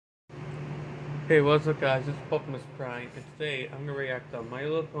Hey, what's up guys, it's Bumblemus Prime, and today I'm going to react on My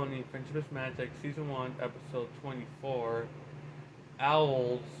Little Pony Friendship is Magic Season 1, Episode 24,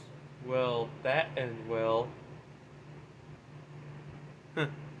 Owls. Well, that end well. Huh,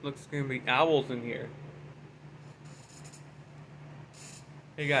 looks going to be owls in here.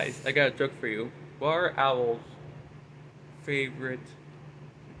 Hey guys, I got a joke for you. What are owls' favorite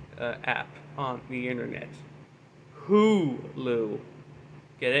app on the internet? Hulu.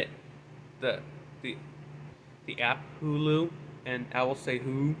 Get it? The app Hulu, and I will say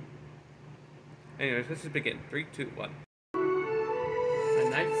who. Anyways, let's just begin. 3, 2, 1. A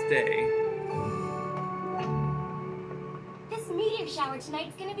nice day. This meteor shower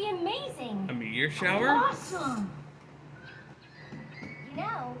tonight's gonna be amazing. A meteor shower? Awesome! You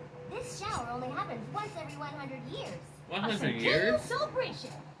know, this shower only happens once every 100 years. 100 years?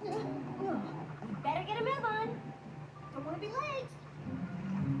 Celebration! You better get a move on. Don't want to be late.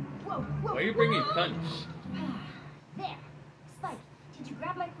 Whoa, whoa, Why are you bringing whoa. punch? There. Spike, did you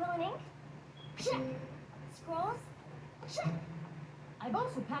grab my quill and ink? Check. Scrolls? Check. I've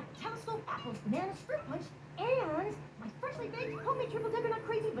also packed telescope apples, bananas, fruit punch, and my freshly baked homemade triple decker nut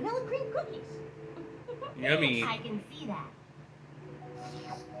crazy vanilla cream cookies. Yummy. I can see that.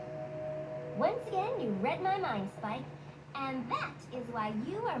 Once again, you read my mind, Spike. And that is why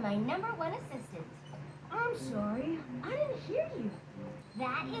you are my #1 assistant. I'm sorry, I didn't hear you.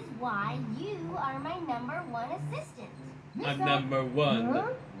 That is why you are my #1 assistant. I'm #1.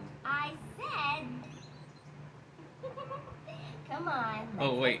 Huh? I said... Come on, let's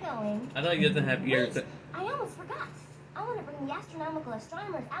Oh, wait. get going. I thought he doesn't have ears. Wait, I almost forgot. I want to bring the Astronomical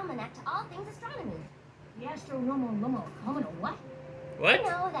Astronomer's Almanac to all things astronomy. The Astronomo coming to what? What? You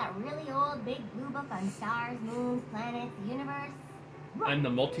know, that really old big blue book on stars, moons, planets, the universe? And the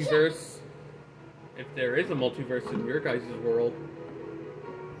multiverse. If there is a multiverse in your guys' world,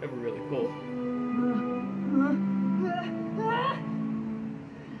 that'd be really cool.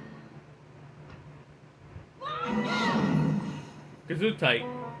 Gesundheit.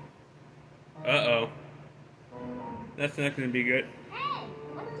 Uh-oh. That's not gonna be good. Hey,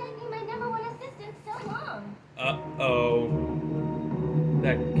 what's taking my #1 assistant so long? Uh-oh.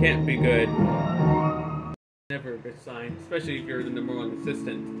 That can't be good. Never a good sign, especially if you're the #1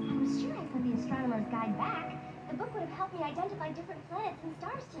 assistant. I'm sure I put the Astronomer's Guide back. The book would have helped me identify different planets and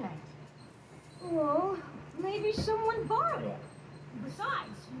stars tonight. Well, maybe someone borrowed it.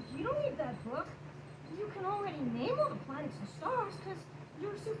 Besides, you don't need that book. You can already name all the planets and stars because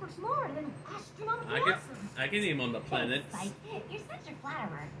you're super smart and astronomically awesome. I can name on the planets. Thanks, Spike. You're such a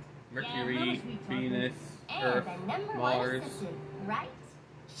flatterer. Mercury, Yeah, those we talk Venus, And Earth, the #1 Mars, assistant, right?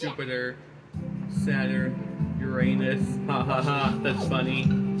 Jupiter, Saturn, Uranus, ha ha ha, that's funny,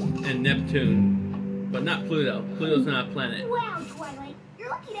 and Neptune. But not Pluto. Pluto's not a planet. Wow, Twilight. You're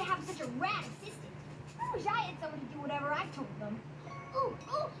lucky to have such a rad assistant. I wish I had somebody do whatever I told them. Ooh,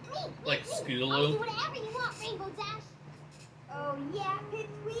 me. Like me. Scootaloo? I'll do whatever you want, Rainbow Dash. Oh, yeah,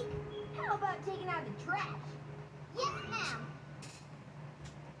 Pipsqueak? How about taking out the trash? Yes, ma'am.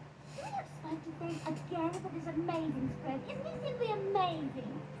 Do we have Spike to thank again for this amazing spread? Isn't he simply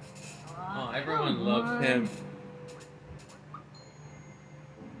amazing? Oh, everyone loves him.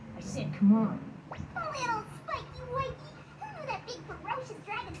 I said, come on. Oh, little spiky whitey. Who knew that big ferocious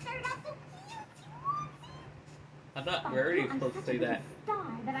dragon started off so cute? I thought we were already supposed to say that. Star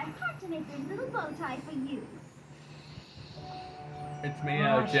that I had to make this little bow tie for you. It's made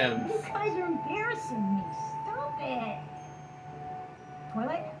out of Gosh, gems. You guys are embarrassing me. Stop it.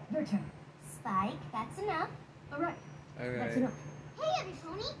 Twilight, your turn. Spike, that's enough. All right. That's Alright. enough. Hey, every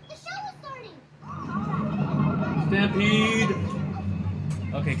pony, the show is starting. Stampede!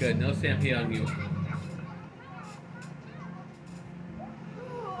 Okay, good. No stampede on you.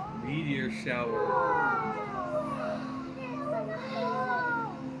 Meteor shower.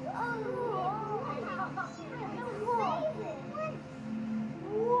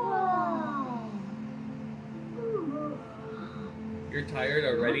 You're tired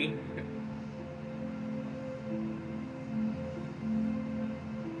already?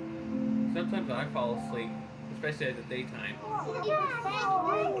 Sometimes I fall asleep, especially at the daytime.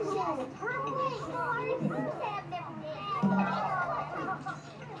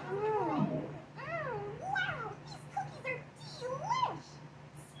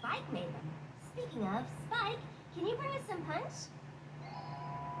 Spike made them. Speaking of, Spike, can you bring us some punch?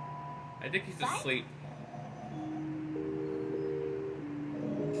 I think he's asleep.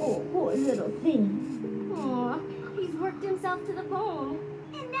 Oh, poor little thing. Aw, he's worked himself to the bone.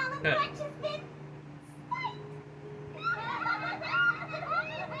 And now the punch has been spiked.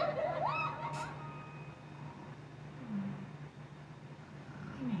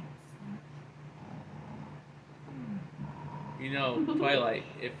 You know, Twilight,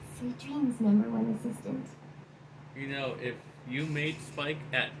 if Sweet dreams, #1 assistant. you know, if you made Spike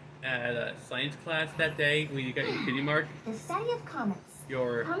at a science class that day when you got your kitty mark, The study of comets.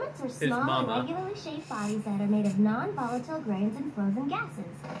 your Comets are his small, mama, irregularly shaped bodies that are made of non-volatile grains and frozen gases.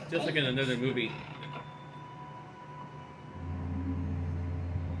 just like in another movie.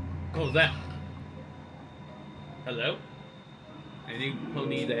 What was that? Hello? Any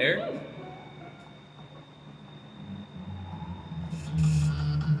pony there?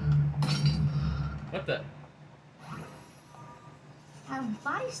 What the? Have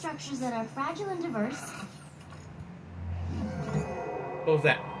body structures that are fragile and diverse. What was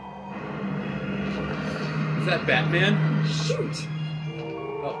that? Was that Batman? Shoot!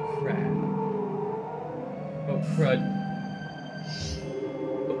 Oh crap. Oh crud.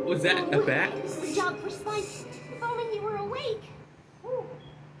 Was that a bat? This is a job for Spike. If only he were awake. Ooh.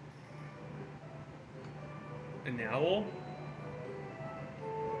 An owl?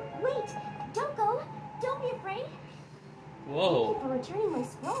 Wait! Don't go! Don't be afraid! Whoa. Thank you for returning my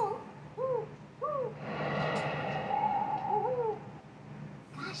scroll. Ooh, ooh. Ooh.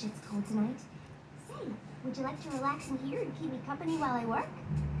 Gosh, it's cold tonight. Say, would you like to relax in here and keep me company while I work?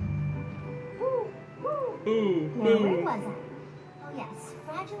 Ooh, ooh. Ooh, Now, where ooh. was I? Oh yes,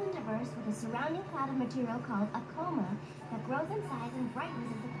 fragile and diverse with a surrounding cloud of material called a coma that grows in size and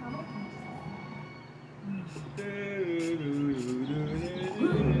brightens as the comet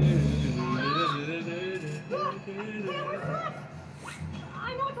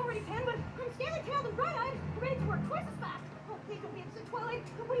I know it's already 10, but I'm scaly-tailed and bright-eyed, ready to work twice as fast. Oh, please don't be upset, Twilight.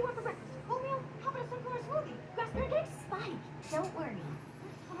 What do you want for breakfast? Oatmeal? How about a sunflower smoothie? Grass pancakes? Spike, don't worry.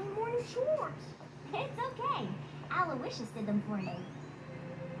 For my morning chores. It's okay. Aloysius did them for me.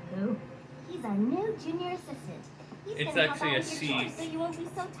 Who? He's our new junior assistant. He's It's gonna help actually out a with your chores she. so you won't be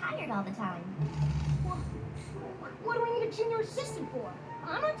so tired all the time. What do I need a junior assistant for?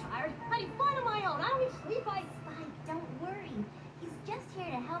 I'm not tired. I need fun on my own. I don't need sleep. Spike, don't worry. He's just here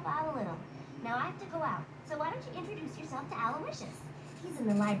to help out a little. Now I have to go out, so why don't you introduce yourself to Aloysius? He's in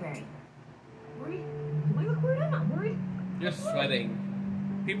the library. Worried? Do I look worried? I'm not worried. You're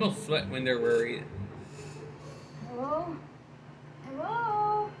sweating. People sweat when they're worried. Hello?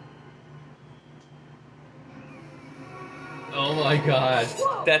 Hello? Oh my god.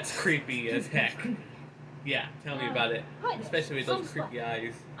 Whoa. That's creepy as heck. Yeah, tell me about it. Hi there. Especially with those creepy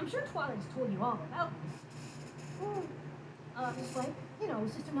eyes. I'm sure Twilight's told you all about this. Spike, you know,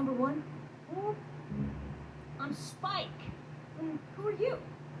 sister #1. Oh, I'm Spike. And who are you?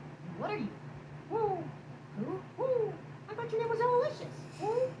 What are you? Oh, who? I thought your name was Aloysius.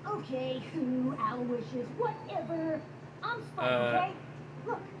 Oh, okay, who, Aloysius, whatever. I'm Spike, okay?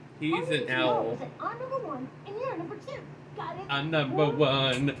 Look. He's all you an need to know owl. is that I'm #1 and you're #2. Got it? I'm number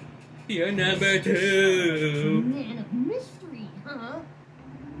one. You're number A two. man of mystery, huh?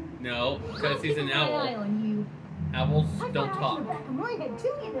 No, because he's an Keeping my eye owl. on you. Owls I've don't got eyes in talk. the back of my head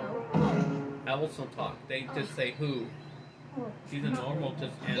too, you know. Owls don't talk. They just say who. Oh, He's a normal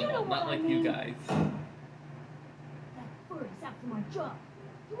just You know animal, what not I like mean. you guys. That bird is after my job.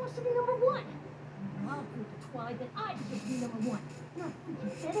 He wants to be #1. I'll prove to Twilight that I deserve to be #1. Not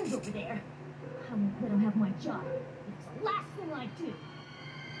freaking feathers over there. I won't let him have my job. It's the last thing I do.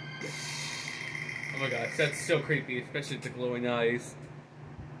 Oh my gosh, that's so creepy, especially with the glowing eyes.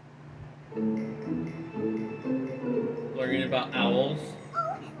 Learning about owls.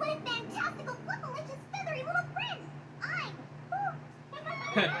 Oh, what a fantastical, flufferlicious, feathery little friend! I'm...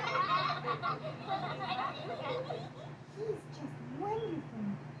 He's just wonderful.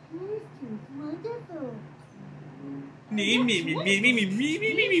 He's just wonderful. Me.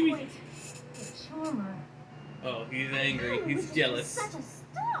 Wait, the charmer. Oh, he's angry. He's You're jealous. such a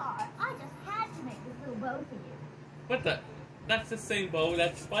star. I just had to make this little bow for you. What the? That's the same bow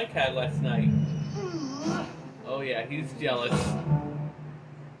that Spike had last night. Oh yeah, he's jealous.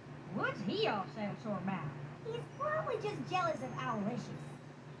 What's he all so sore about? He's probably just jealous of Aloysius.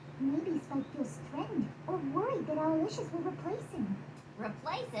 Maybe Spike feels threatened or worried that Aloysius will replace him.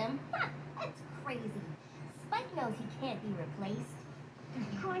 Replace him? Ha! That's crazy. Spike knows he can't be replaced.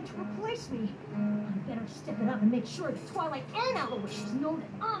 They're trying to replace me. I better step it up and make sure that Twilight and Aloysius know that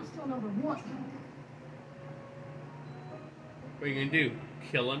I'm still #1. What are you gonna do?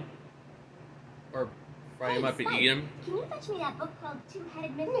 Kill him? Or fry him up and Spike, eat him? Can you fetch me that book called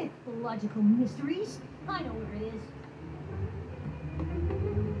Two-Headed Myth? Mythological mysteries. I know where it is.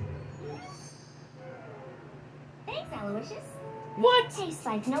 Thanks, Aloysius. What? Hey,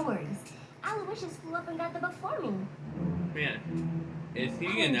 Spike, no worries. Aloysius flew up and got the book for me. Man, is he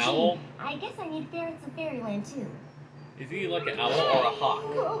Oh, an gee, owl? I guess I need ferrets in Fairyland, too. Is he like an owl or a hawk?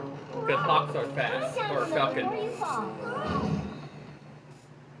 Because hawks are fast, or a falcon. Before you fall.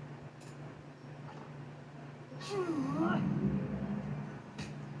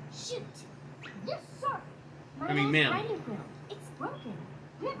 Shoot. Yes, sir. I mean, ma'am. Hiding quill. It's broken.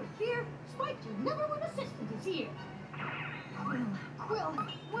 Never fear. Spike, your number one assistant is here. Quill,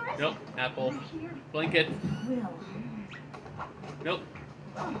 where is Nope, it? apple. Right here. Blanket. Quill. Nope.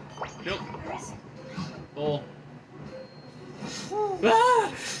 Nope. Bull. Oh, Ah!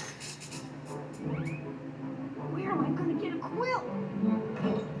 where am I gonna get a quill?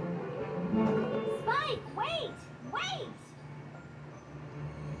 Spike, wait! Wait!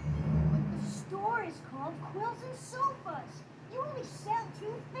 But the store is called Quills and Sofas. You only sell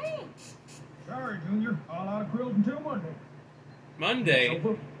 2 things. Sorry, Junior. All out of quills until Monday. Monday.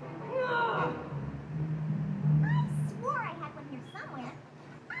 Ah, I swore I had one here somewhere.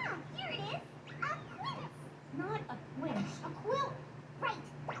 Ah, here it is. A quilt. not a quince, a quill. Right.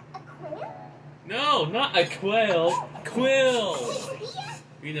 A quill? No, not a quail. Quill. Quesadilla?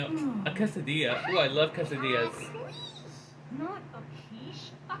 You know, a quesadilla. Ooh, I love quesadillas. Not a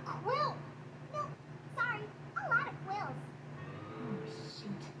quiche, a quill. No, sorry. A lot of quills. Oh,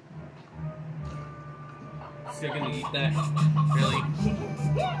 shoot. Still gonna eat that? Really?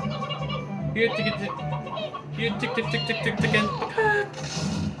 Here, chicken, chicken. Here, chick, chick, chick, chick, chick, chicken.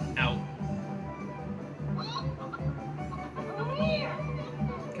 Ow.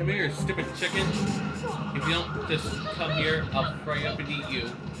 Come here, stupid chicken. If you don't just come here, I'll fry up and eat you.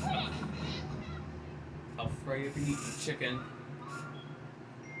 I'll fry up and eat you, chicken.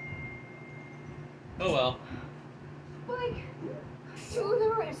 Oh well. Spike, to the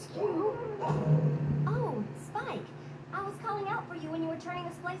rescue. Oh, Spike. I was calling out for you when you were turning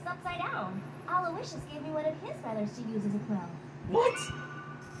this place upside down. Aloysius gave me one of his feathers to use as a quill. What?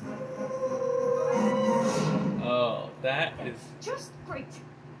 Oh, that is... Just great.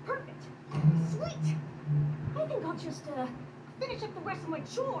 Perfect. Sweet. I think I'll just, finish up the rest of my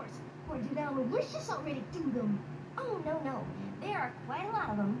chores. Or did Aloysius already do them? Oh, no. There are quite a lot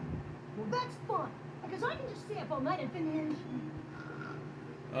of them. Well, that's fun. Because I can just stay up all night and finish.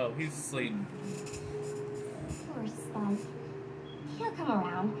 Oh, he's asleep. Poor Spike. He'll come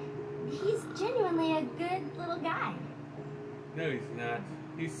around. He's genuinely a good little guy. No, he's not.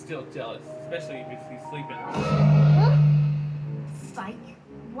 He's still jealous, especially if he's sleeping. Huh? Spike,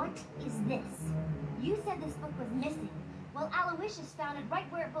 what is this? You said this book was missing. Well, Aloysius found it right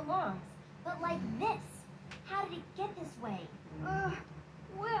where it belongs. But like this. How did it get this way?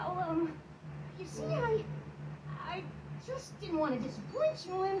 Well, you see, I just didn't want to disappoint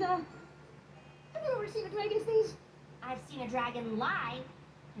you, and, have you ever seen a dragon's face? I've seen a dragon lie.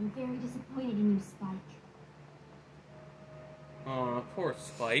 I'm very disappointed in you, Spike. Aw, poor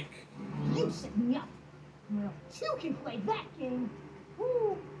Spike. You set me up. Well, 2 can play that game.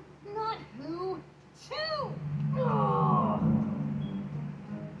 Who? Not who. 2! Oh.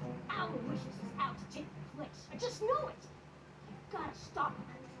 Aloysius is out to take the place. I just know it. You've got to stop him.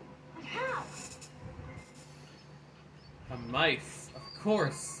 But how? A mice. Of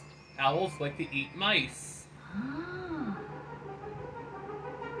course. Owls like to eat mice. Ah.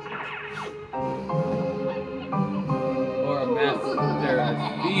 Or a master as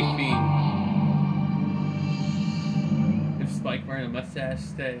beefy. If Spike wearing a mustache,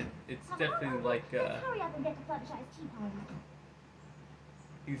 then it's definitely like, Let's hurry up and get to Fluttershy's tea party.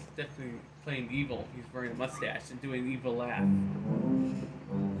 he's definitely playing evil. He's wearing a mustache and doing an evil laugh.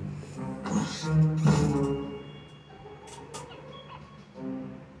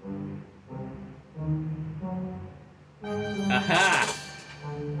 Aha!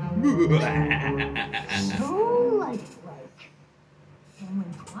 So lifelike. And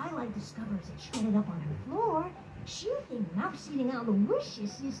when Twilight discovers it shredded up on her floor, she'll think mouse eating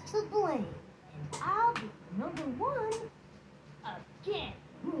Aloysius is to blame. And I'll be number 1 again.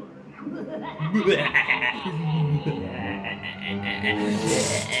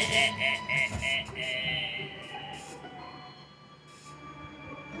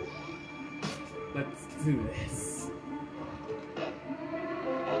 Let's do this.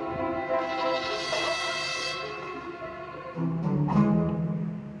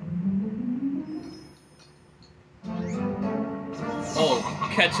 Oh,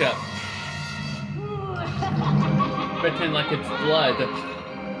 ketchup. Pretend like it's blood.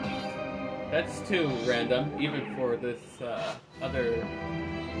 That's too random, even for this, other...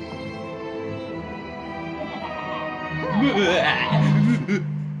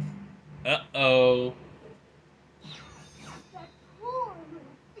 Uh-oh. That poor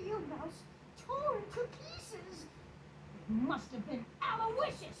little field mouse torn to pieces. It must have been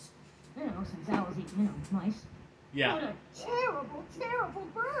Aloysius. Since owls eat, mice. Yeah. What a terrible, terrible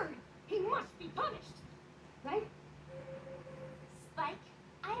bird. He must be punished. Right? Spike,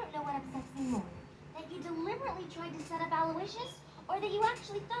 I don't know what upsets me more. That you deliberately tried to set up Aloysius, or that you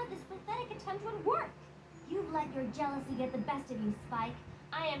actually thought this pathetic attempt would work. You've let your jealousy get the best of you, Spike.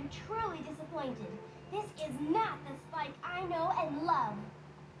 I am truly disappointed. This is not the Spike I know and love.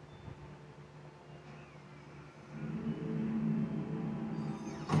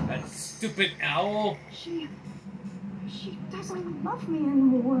 That stupid owl. She doesn't love me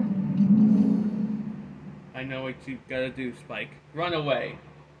anymore. I know what you gotta do, Spike. Run away.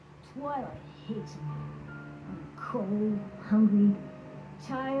 Twilight hates me. I'm cold, hungry,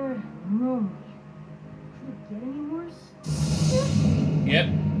 tired, and lonely. Could it get any worse? Yep.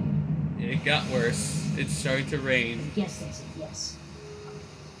 It got worse. It started to rain. I guess that's a yes.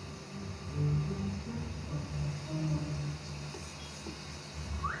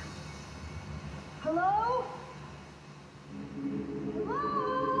 Hello? Hello?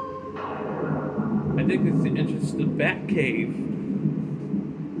 I think it's the entrance to the Batcave.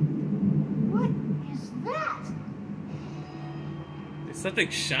 What is that? It's something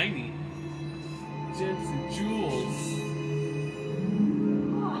shiny. Gems and jewels.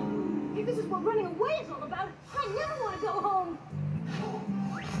 Oh, if this is what running away is all about, I never want to go home.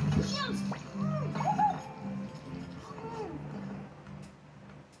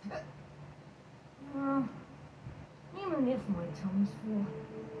 Even if my tummy's full,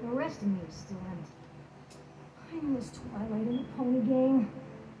 the rest of me is still empty. I miss Twilight and the pony gang,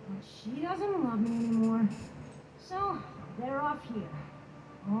 but she doesn't love me anymore. So, I'm better off here,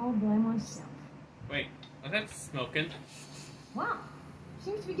 all by myself. Wait, was that smoking? Wow,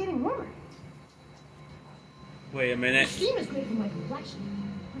 seems to be getting warmer. Wait a minute. Steam is great for my complexion,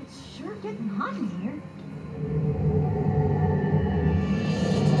 but it's sure getting hot in here.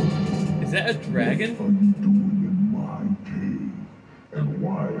 Is that a dragon? What are you doing in my cave? And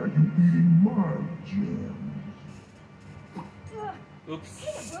why are you eating my gems? Oops.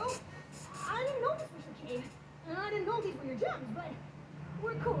 Hey, bro. I didn't know this was your cave. And I didn't know these were your gems, but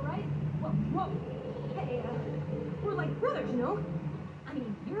we're cool, right? Whoa. Hey, we're like brothers, you know? I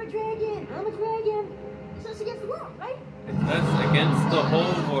mean, you're a dragon, I'm a dragon. It's us against the world, right? It's us against the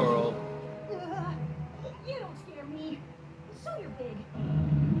whole world. You don't scare me. So you're big.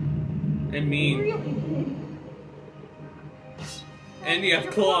 And mean. Really big. And you have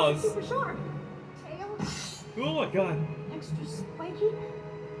Your claws. Super sharp. Tail. Oh my god. Extra spiky.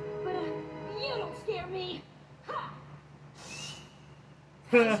 But you don't scare me. Ha!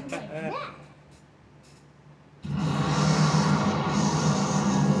 How'd you like that?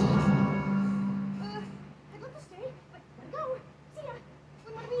 I'd love to stay, but gotta go. See ya.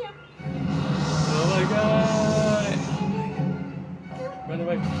 Wouldn't want to be here. Oh my god. Run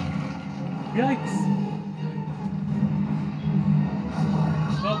away. Yikes.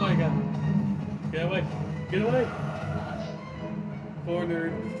 Oh my god. Get away. Get away.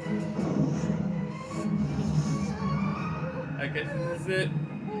 Cornered. I guess this is it.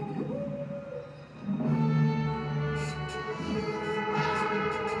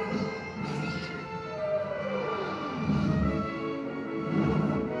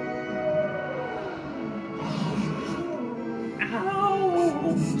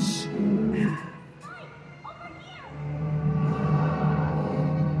 Ouch!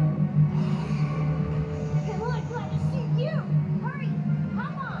 Come on, glad to see you. Hurry,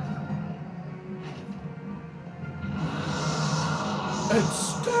 come on. And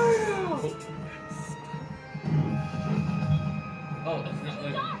stay out! Oh, it's not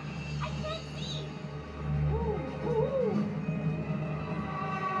letting. Dark, I can't see.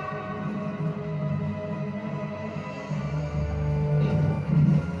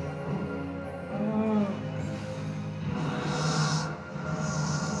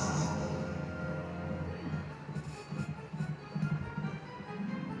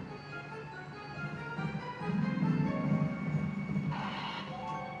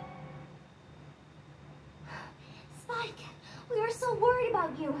 Spike, we were so worried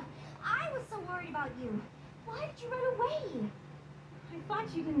about you. I was so worried about you. Why did you run away? I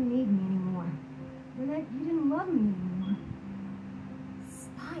thought you didn't need me anymore. Or that you didn't love me anymore.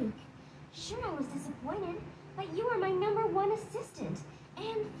 Spike, sure I was disappointed, but you were my #1 assistant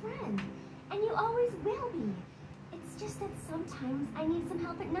and friend, and you always will be. It's just that sometimes I need some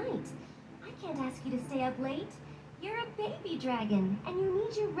help at night. I can't ask you to stay up late. You're a baby dragon, and you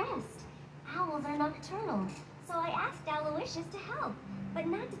need your rest. Owls are nocturnal, so I asked Aloysius to help, but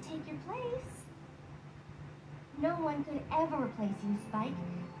not to take your place. No one could ever replace you, Spike.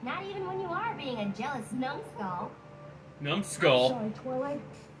 Not even when you are being a jealous numbskull. I'm Numbskull. sorry, Twilight.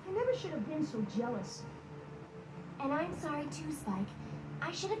 I never should have been so jealous. And I'm sorry too, Spike.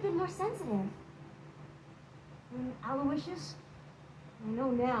 I should have been more sensitive. Aloysius, I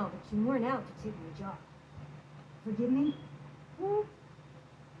know now that you weren't out to take my job. Forgive me? Hmm?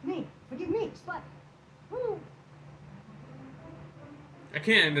 Me. Forgive me, Spike. Hmm. I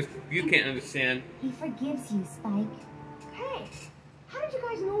can't understand. You can't understand. He forgives you, Spike. Hey, how did you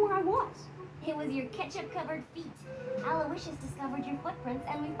guys know where I was? It was your ketchup-covered feet. Aloysius discovered your footprints,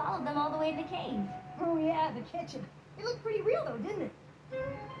 and we followed them all the way to the cave. Oh yeah, the kitchen. It looked pretty real though, didn't it?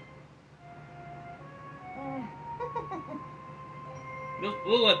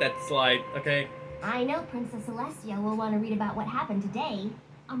 We'll let that slide, okay? I know Princess Celestia will want to read about what happened today.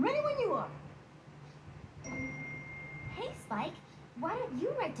 I'm ready when you are. Hey, Spike, why don't you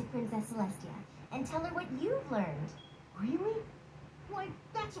write to Princess Celestia and tell her what you've learned? Really? Why,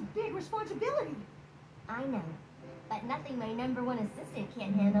 that's a big responsibility. I know, but nothing my #1 assistant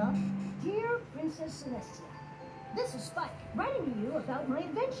can't handle. Dear Princess Celestia, this is Spike, writing to you about my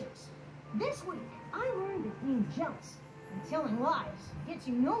adventures. This week, I learned that being jealous and telling lies gets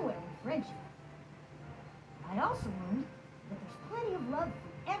you nowhere with friendship. I also learned that there's plenty of love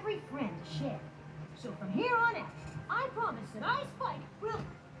for every friend to share. So from here on out, I promise that I, Spike, will...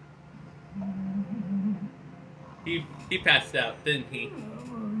 He passed out, didn't he?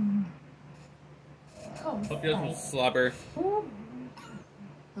 Oh, Hope he doesn't slobber. Who?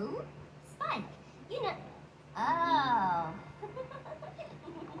 Spike. You know... Oh.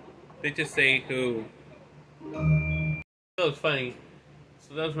 They just say who. That was funny.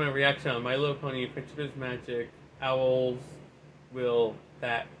 So that was my reaction on My Little Pony, Friendship is Magic, Owls Will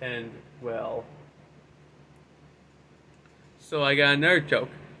That End Well. So I got another joke.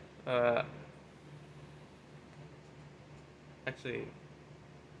 Actually,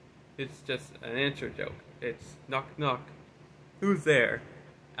 it's just an answer joke. It's knock knock. Who's there?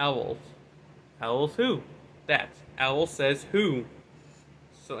 Owls. Owls who? That's Owl says who.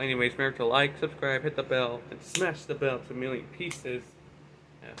 So anyways, remember to like, subscribe, hit the bell, and smash the bell to a million pieces.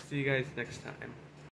 And I'll see you guys next time.